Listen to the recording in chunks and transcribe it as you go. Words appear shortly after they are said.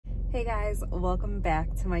Hey guys, welcome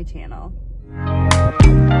back to my channel.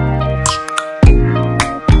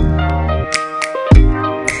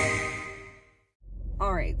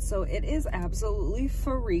 Alright, so it is absolutely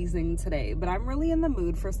freezing today, but I'm really in the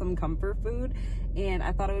mood for some comfort food, and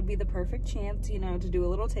I thought it would be the perfect chance, you know, to do a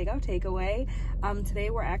little takeaway. Today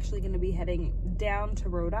we're actually going to be heading down to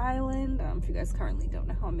Rhode Island. If you guys currently don't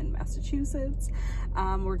know, I'm in Massachusetts.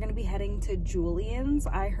 We're going to be heading to Julian's.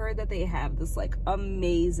 I heard that they have this like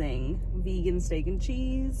amazing vegan steak and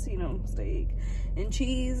cheese, you know, steak and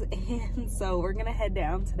cheese, and so we're going to head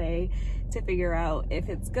down today to figure out if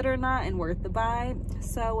it's good or not and worth the buy.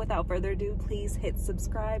 So without further ado, please hit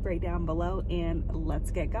subscribe right down below and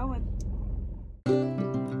let's get going.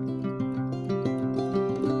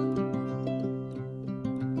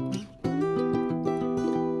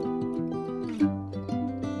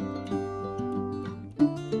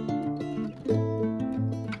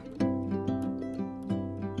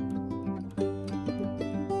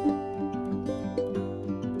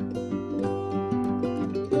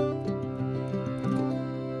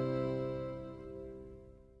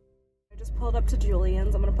 Pulled up to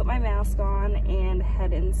Julian's. I'm gonna put my mask on and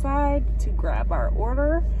head inside to grab our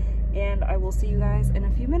order, and I will see you guys in a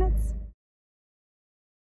few minutes.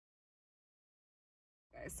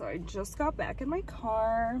 Guys, so I just got back in my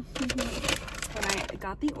car and I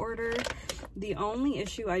got the order. The only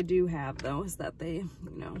issue I do have though is that they,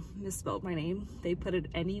 you know, misspelled my name. They put it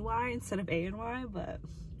N-E-Y instead of A-N-Y, but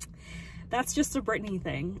that's just a Brittany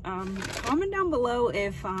thing. Comment down below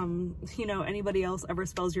if, you know, anybody else ever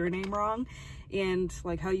spells your name wrong and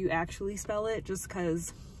like how you actually spell it, just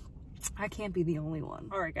because I can't be the only one.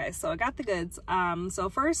 All right, guys, so I got the goods. So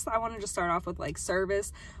first I wanted to start off with like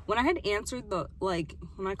service. When I had answered when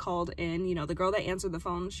I called in, you know, the girl that answered the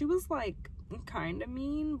phone, she was like kind of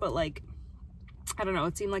mean, but like, I don't know,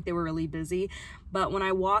 it seemed like they were really busy. But when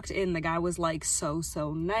I walked in, the guy was like so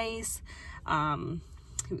nice.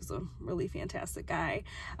 He was a really fantastic guy.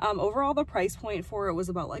 Overall, the price point for it was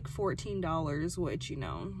about like $14, which, you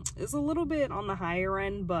know, is a little bit on the higher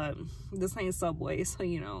end, but this ain't Subway, so,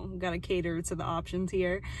 you know, gotta cater to the options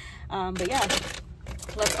here. But yeah,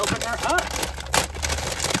 let's open her up.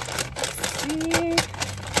 Let's see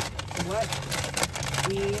what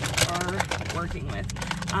we are working with.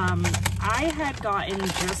 I had gotten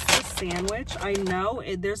just the sandwich. I know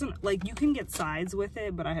there's like, you can get sides with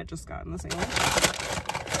it, but I had just gotten the sandwich.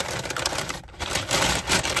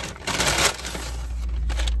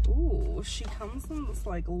 She comes in this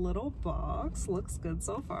like little box. Looks good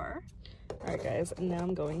so far. All right, guys, and now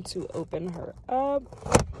I'm going to open her up.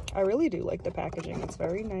 I really do like the packaging. It's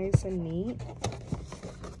very nice and neat.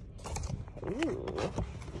 Ooh.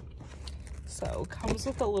 So comes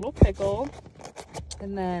with a little pickle,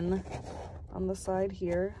 and then on the side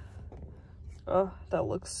here, oh, that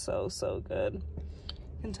looks so good.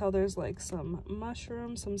 You can tell there's like some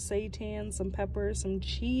mushrooms, some seitan, some peppers, some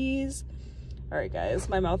cheese. All right, guys,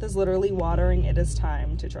 my mouth is literally watering. It is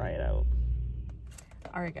time to try it out.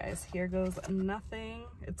 All right, guys, here goes nothing.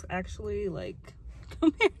 It's actually like,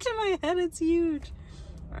 compared to my head, it's huge.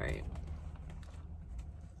 All right.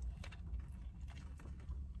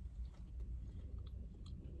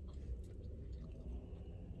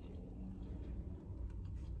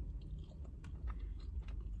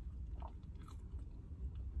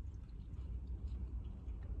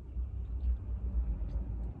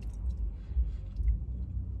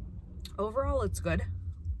 Overall, it's good,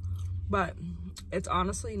 but it's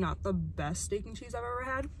honestly not the best steak and cheese I've ever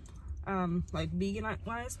had, like vegan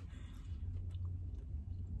wise.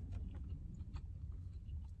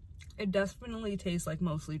 It definitely tastes like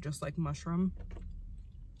mostly just like mushroom.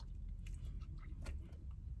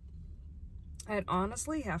 I'd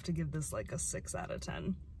honestly have to give this like a 6 out of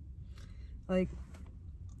 10. Like,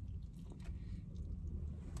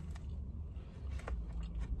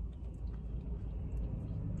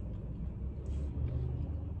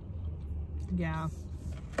 yeah.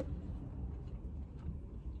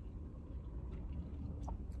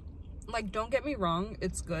 Like, don't get me wrong,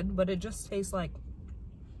 it's good, but it just tastes like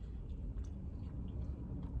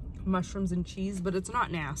mushrooms and cheese, but it's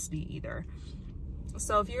not nasty either.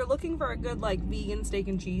 So if you're looking for a good like vegan steak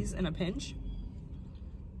and cheese in a pinch,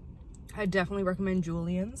 I definitely recommend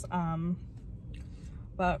Julian's.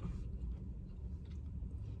 But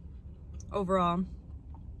overall,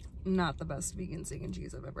 not the best vegan steak and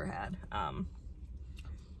cheese I've ever had.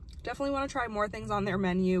 Definitely want to try more things on their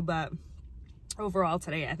menu, but overall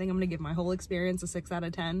today, I think I'm gonna give my whole experience a 6 out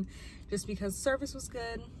of 10, just because service was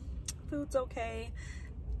good, food's okay,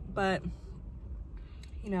 but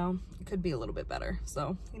you know, it could be a little bit better.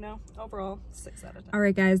 So, you know, overall 6 out of 10. All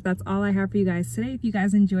right, guys, that's all I have for you guys today. If you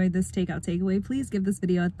guys enjoyed this takeout takeaway, please give this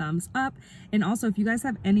video a thumbs up. And also, if you guys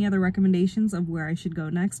have any other recommendations of where I should go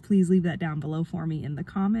next, please leave that down below for me in the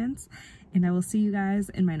comments. And I will see you guys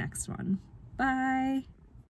in my next one. Bye.